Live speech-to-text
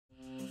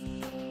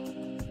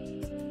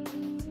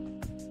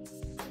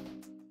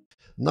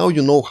Now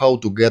you know how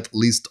to get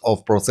list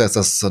of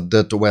processes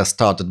that were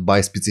started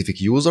by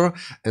specific user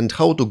and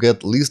how to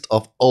get list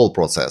of all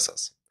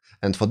processes.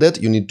 And for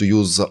that you need to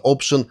use the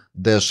option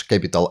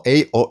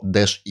 -A or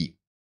 -E.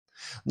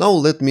 Now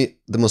let me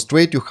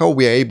demonstrate you how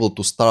we are able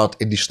to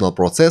start additional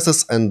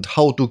processes and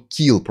how to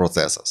kill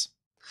processes.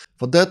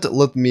 For that,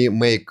 let me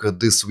make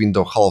this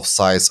window half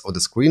size of the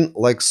screen,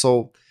 like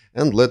so,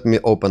 and let me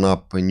open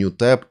up a new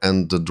tab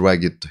and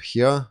drag it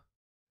here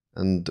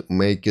and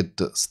make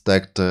it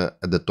stacked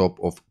at the top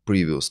of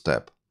previous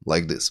tab,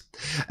 like this.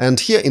 And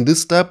here in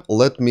this tab,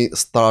 let me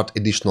start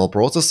additional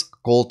process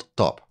called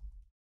top.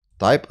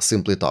 Type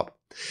simply top.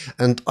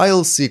 And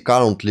I'll see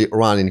currently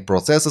running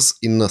processes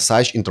in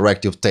such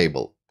interactive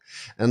table.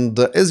 And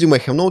as you may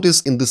have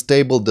noticed in this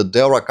table that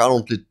there are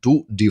currently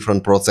two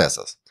different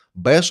processes,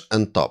 bash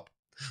and top.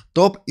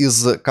 Top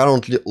is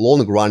currently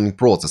long-running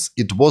process,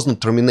 it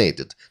wasn't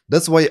terminated,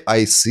 that's why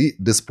I see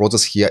this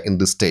process here in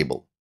this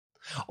table.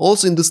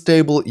 Also in this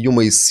table you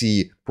may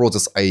see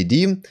process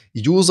ID,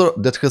 user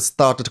that has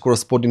started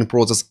corresponding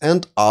process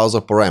and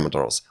other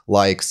parameters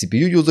like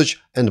CPU usage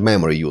and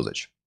memory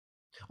usage.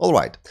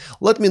 Alright,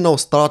 let me now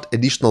start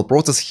additional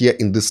process here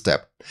in this tab,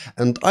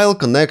 and I'll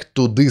connect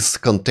to this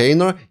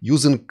container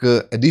using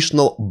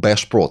additional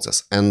bash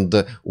process, and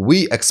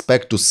we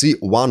expect to see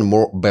one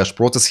more bash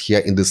process here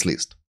in this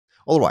list.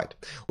 Alright,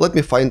 let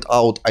me find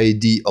out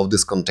ID of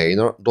this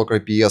container, docker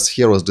ps,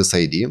 here is this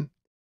ID,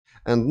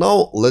 and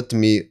now let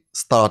me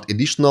start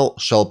additional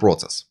shell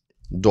process,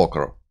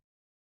 docker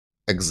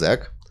exec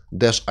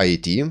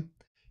 -it,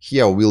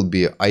 here will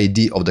be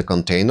ID of the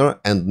container,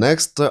 and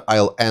next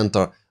I'll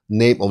enter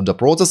name of the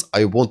process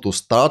I want to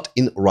start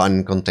in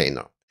running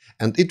container,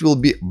 and it will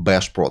be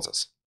bash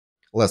process.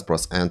 Let's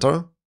press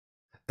enter,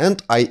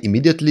 and I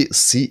immediately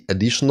see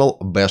additional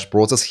bash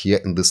process here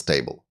in this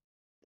table.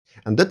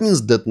 And that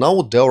means that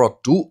now there are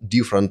two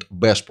different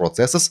bash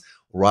processes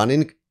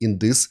running in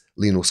this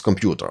Linux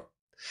computer.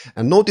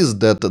 And notice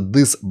that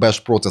this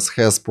bash process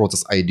has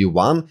process ID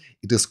 1,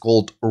 it is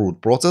called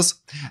root process,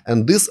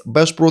 and this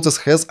bash process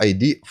has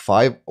ID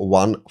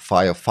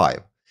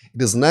 5155.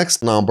 It is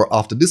next number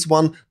after this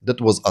one that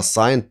was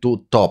assigned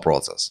to top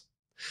process.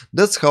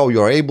 That's how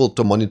you are able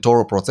to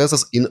monitor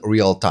processes in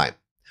real time.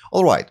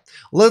 Alright,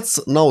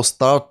 let's now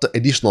start the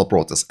additional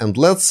process and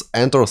let's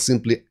enter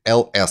simply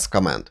ls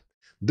command.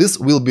 This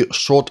will be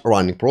short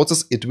running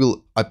process, it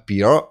will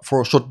appear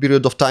for a short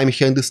period of time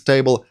here in this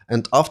table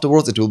and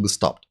afterwards it will be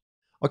stopped.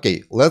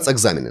 Okay, let's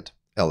examine it.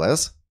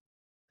 ls,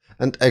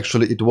 and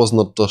actually it was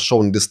not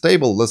shown in this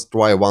table, let's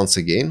try once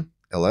again.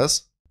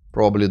 ls,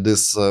 probably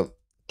this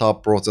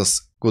top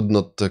process could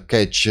not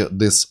catch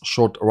this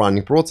short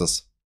running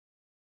process.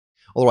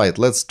 Alright,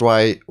 let's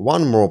try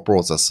one more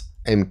process,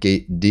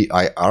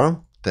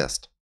 mkdir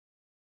test.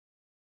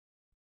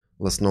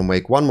 Let's now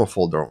make one more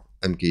folder,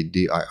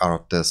 mkdir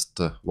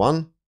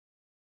test1.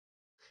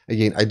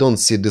 Again, I don't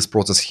see this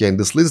process here in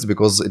this list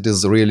because it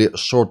is really a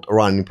short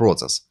running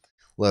process.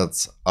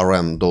 Let's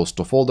rm those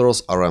two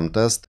folders, rm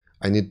test.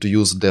 I need to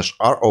use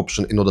 -r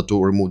option in order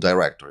to remove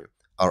directory.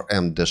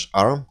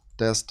 rm-r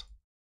test.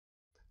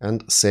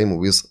 And same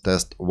with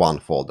test1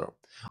 folder.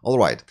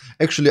 Alright,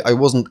 actually I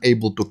wasn't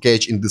able to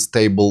catch in this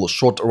table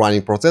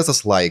short-running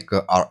processes like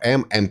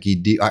rm,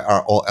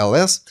 mkdir or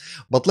ls,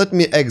 but let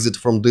me exit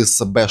from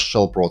this bash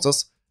shell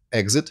process,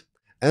 exit,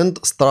 and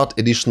start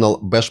additional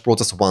bash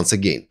process once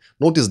again.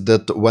 Notice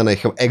that when I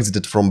have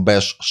exited from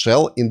bash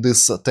shell in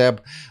this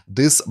tab,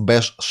 this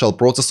bash shell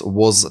process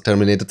was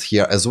terminated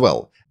here as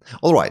well.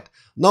 Alright,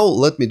 now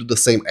let me do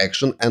the same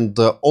action and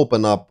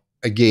open up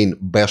again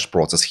bash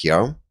process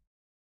here.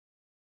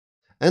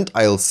 And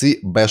I'll see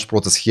bash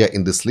process here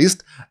in this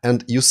list,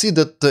 and you see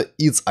that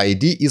its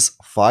ID is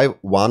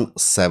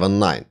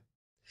 5179.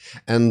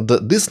 And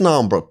this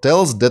number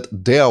tells that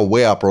there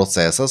were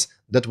processes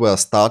that were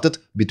started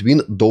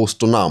between those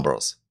two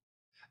numbers.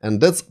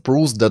 And that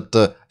proves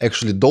that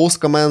actually those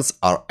commands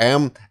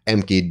rm,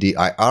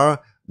 mkdir,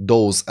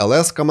 those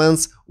ls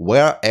commands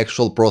were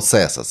actual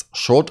processes,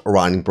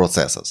 short-running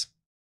processes.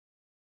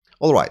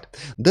 Alright,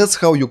 that's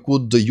how you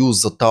could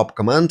use the top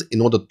command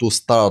in order to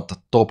start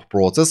top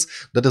process,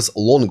 that is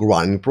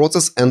long-running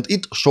process, and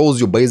it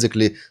shows you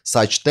basically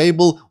such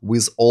table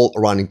with all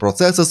running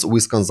processes,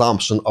 with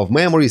consumption of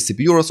memory,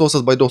 CPU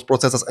resources by those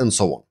processes, and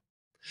so on.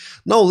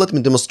 Now let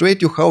me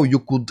demonstrate you how you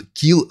could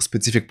kill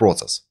specific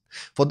process.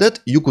 For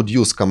that you could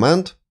use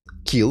command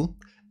kill,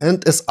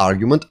 and as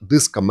argument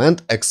this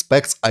command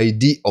expects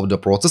ID of the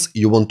process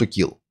you want to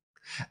kill.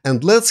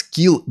 And let's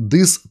kill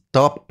this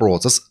top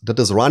process that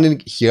is running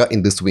here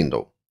in this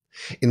window.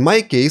 In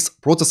my case,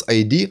 process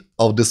ID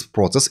of this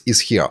process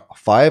is here,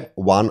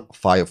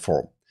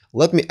 5154.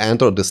 Let me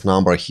enter this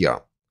number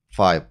here,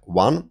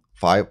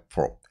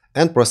 5154,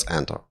 and press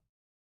enter.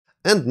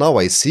 And now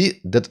I see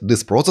that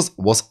this process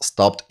was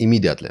stopped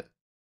immediately.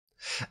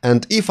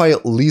 And if I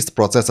list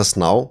processes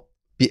now,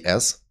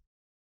 ps,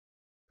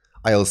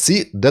 I'll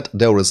see that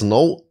there is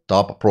no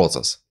top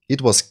process.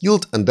 It was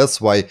killed, and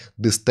that's why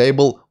this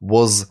table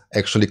was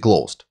actually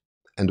closed.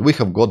 And we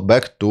have got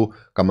back to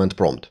command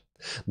prompt.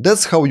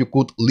 That's how you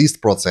could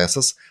list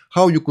processes,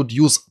 how you could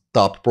use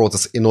top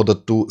process in order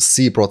to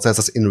see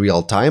processes in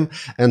real time,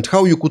 and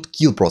how you could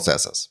kill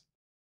processes.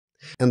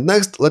 And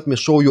next, let me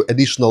show you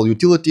additional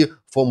utility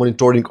for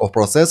monitoring of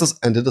processes,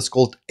 and it is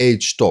called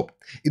htop.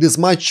 It is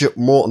much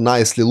more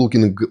nicely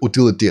looking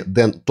utility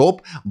than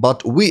top,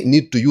 but we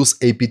need to use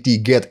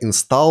apt-get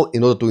install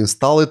in order to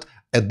install it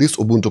at this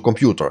Ubuntu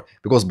computer,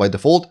 because by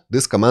default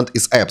this command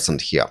is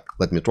absent here.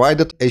 Let me try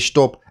that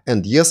htop,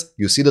 and yes,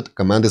 you see that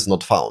command is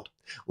not found.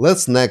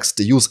 Let's next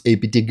use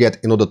apt-get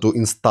in order to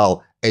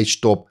install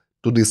htop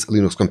to this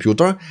Linux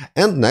computer,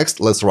 and next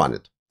let's run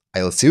it.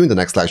 I'll see you in the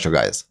next lecture,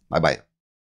 guys. Bye bye.